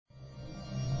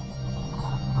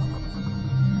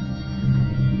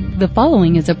The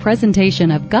following is a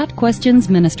presentation of Got Questions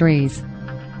Ministries.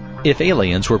 If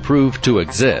aliens were proved to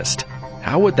exist,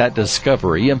 how would that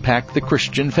discovery impact the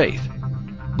Christian faith?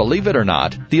 Believe it or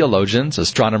not, theologians,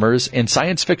 astronomers, and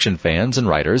science fiction fans and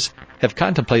writers have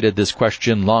contemplated this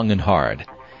question long and hard.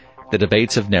 The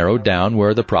debates have narrowed down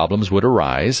where the problems would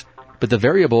arise, but the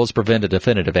variables prevent a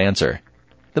definitive answer.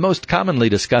 The most commonly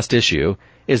discussed issue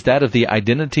is that of the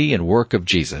identity and work of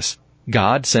Jesus.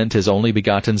 God sent His only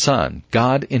begotten Son,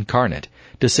 God incarnate,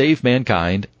 to save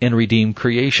mankind and redeem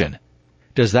creation.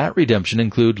 Does that redemption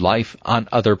include life on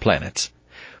other planets?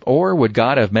 Or would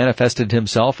God have manifested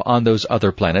Himself on those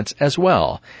other planets as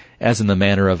well, as in the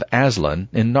manner of Aslan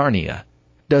in Narnia?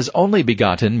 Does only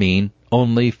begotten mean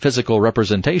only physical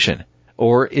representation?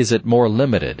 Or is it more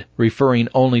limited, referring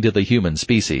only to the human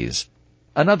species?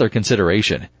 Another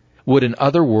consideration: would an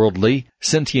otherworldly,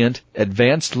 sentient,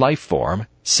 advanced life form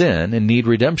sin and need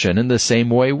redemption in the same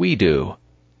way we do?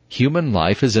 Human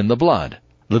life is in the blood.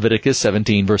 Leviticus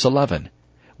 17 verse 11.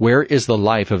 Where is the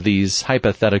life of these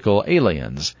hypothetical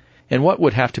aliens? And what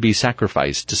would have to be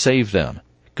sacrificed to save them?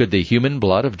 Could the human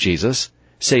blood of Jesus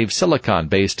save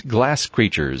silicon-based glass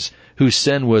creatures whose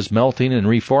sin was melting and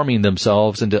reforming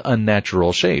themselves into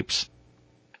unnatural shapes?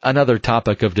 Another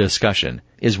topic of discussion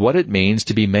is what it means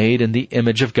to be made in the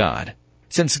image of God.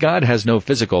 Since God has no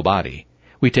physical body,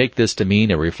 we take this to mean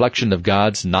a reflection of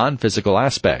God's non-physical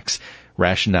aspects,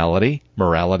 rationality,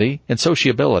 morality, and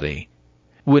sociability.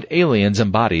 Would aliens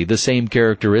embody the same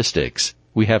characteristics?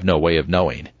 We have no way of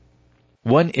knowing.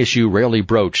 One issue rarely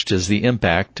broached is the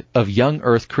impact of young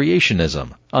Earth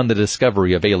creationism on the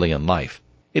discovery of alien life.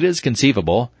 It is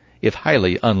conceivable, if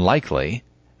highly unlikely,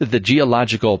 that the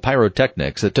geological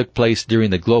pyrotechnics that took place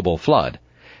during the global flood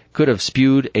could have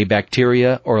spewed a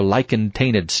bacteria or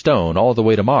lichen-tainted stone all the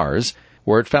way to Mars,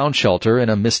 where it found shelter in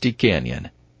a misty canyon.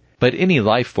 But any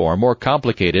life form more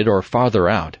complicated or farther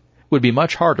out would be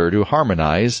much harder to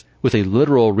harmonize with a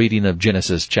literal reading of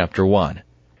Genesis chapter 1.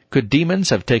 Could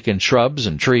demons have taken shrubs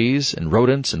and trees and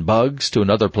rodents and bugs to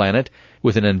another planet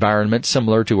with an environment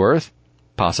similar to Earth?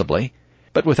 Possibly.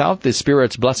 But without the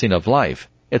Spirit's blessing of life,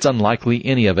 it's unlikely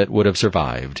any of it would have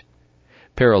survived.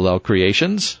 Parallel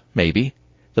creations? Maybe.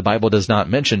 The Bible does not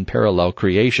mention parallel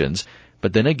creations,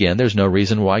 but then again there's no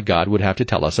reason why God would have to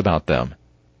tell us about them.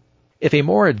 If a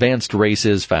more advanced race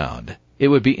is found, it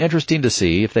would be interesting to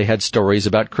see if they had stories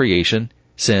about creation,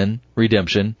 sin,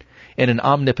 redemption, and an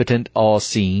omnipotent,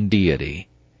 all-seeing deity.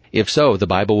 If so, the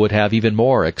Bible would have even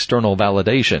more external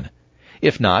validation.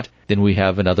 If not, then we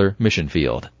have another mission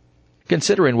field.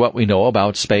 Considering what we know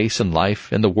about space and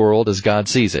life and the world as God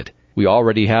sees it, we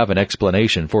already have an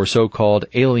explanation for so-called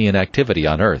alien activity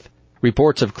on Earth.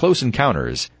 Reports of close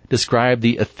encounters describe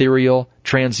the ethereal,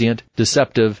 transient,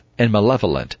 deceptive, and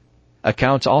malevolent.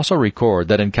 Accounts also record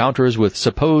that encounters with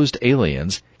supposed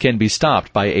aliens can be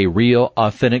stopped by a real,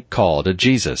 authentic call to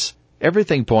Jesus.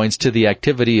 Everything points to the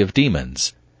activity of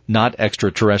demons, not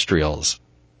extraterrestrials.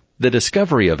 The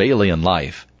discovery of alien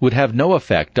life would have no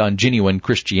effect on genuine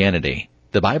Christianity.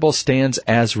 The Bible stands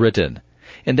as written,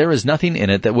 and there is nothing in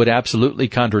it that would absolutely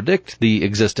contradict the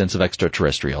existence of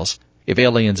extraterrestrials. If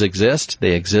aliens exist,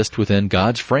 they exist within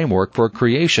God's framework for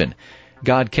creation.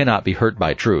 God cannot be hurt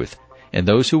by truth, and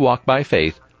those who walk by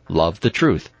faith love the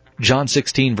truth. John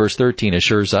 16 verse 13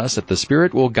 assures us that the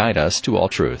Spirit will guide us to all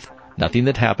truth. Nothing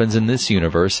that happens in this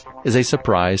universe is a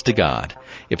surprise to God.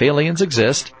 If aliens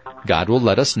exist, God will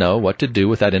let us know what to do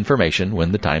with that information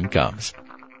when the time comes.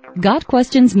 Got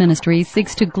Questions Ministries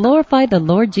seeks to glorify the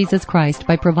Lord Jesus Christ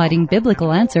by providing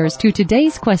biblical answers to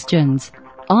today's questions.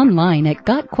 Online at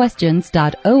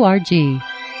GotQuestions.org.